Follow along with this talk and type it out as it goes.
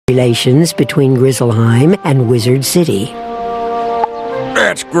relations between Grizzleheim and Wizard City.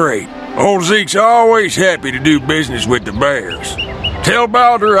 That's great. Old Zeke's always happy to do business with the bears. Tell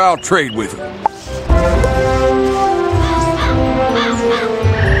Baldur I'll trade with him.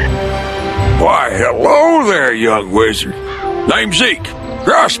 Why, hello there, young wizard. Name's Zeke.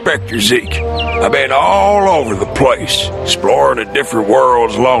 Prospector Zeke. I've been all over the place, exploring the different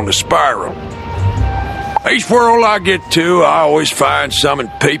worlds along the spiral. Each world I get to, I always find something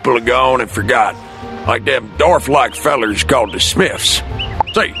people are gone and forgot. Like them dwarf-like fellers called the Smiths.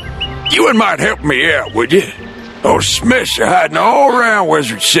 Say, you and might help me out, would you? Those Smiths are hiding all around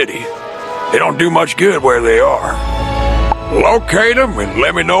Wizard City. They don't do much good where they are. Locate them and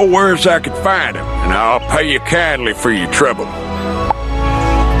let me know where I can find them, and I'll pay you kindly for your trouble.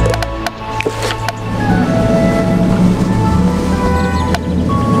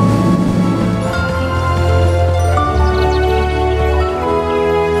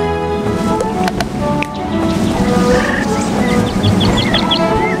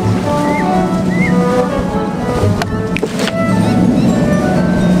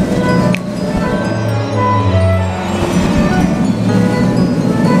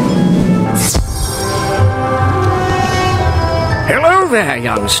 There,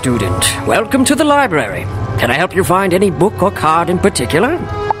 young student. Welcome to the library. Can I help you find any book or card in particular?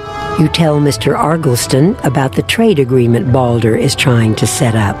 You tell Mr. Argleston about the trade agreement Baldur is trying to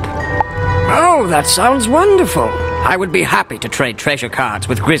set up. Oh, that sounds wonderful. I would be happy to trade treasure cards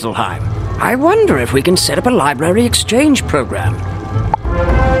with Grizzleheim. I wonder if we can set up a library exchange program.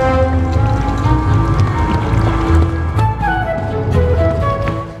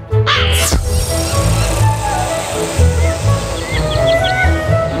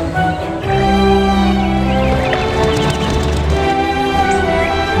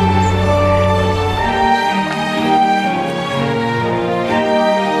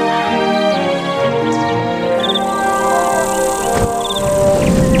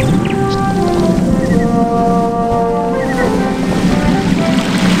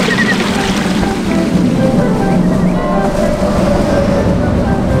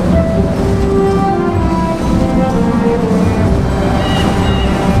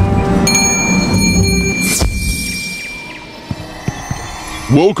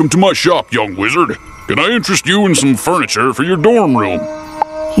 Welcome to my shop, young wizard. Can I interest you in some furniture for your dorm room?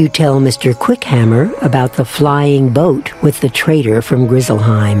 You tell Mr. Quickhammer about the flying boat with the trader from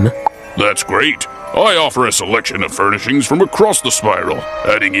Grizzleheim. That's great. I offer a selection of furnishings from across the spiral.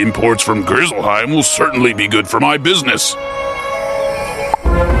 Adding imports from Grizzleheim will certainly be good for my business.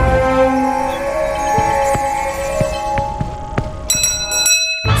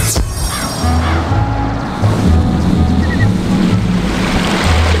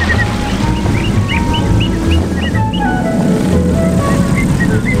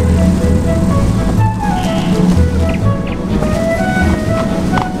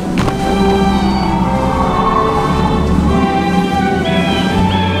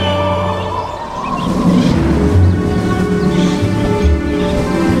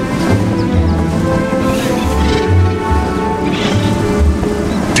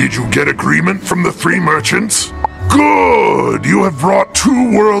 Did you get agreement from the three merchants? Good! You have brought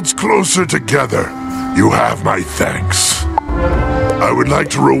two worlds closer together. You have my thanks. I would like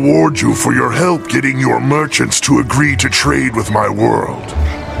to reward you for your help getting your merchants to agree to trade with my world.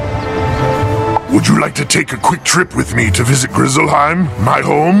 Would you like to take a quick trip with me to visit Grizzleheim, my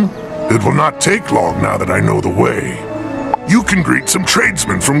home? It will not take long now that I know the way. You can greet some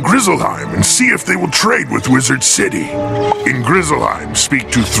tradesmen from Grizzleheim and see if they will trade with Wizard City. In Grizzleheim, speak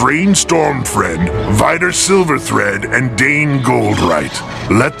to Thrain Stormfriend, Vider Silverthread, and Dane Goldright.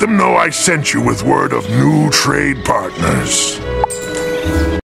 Let them know I sent you with word of new trade partners.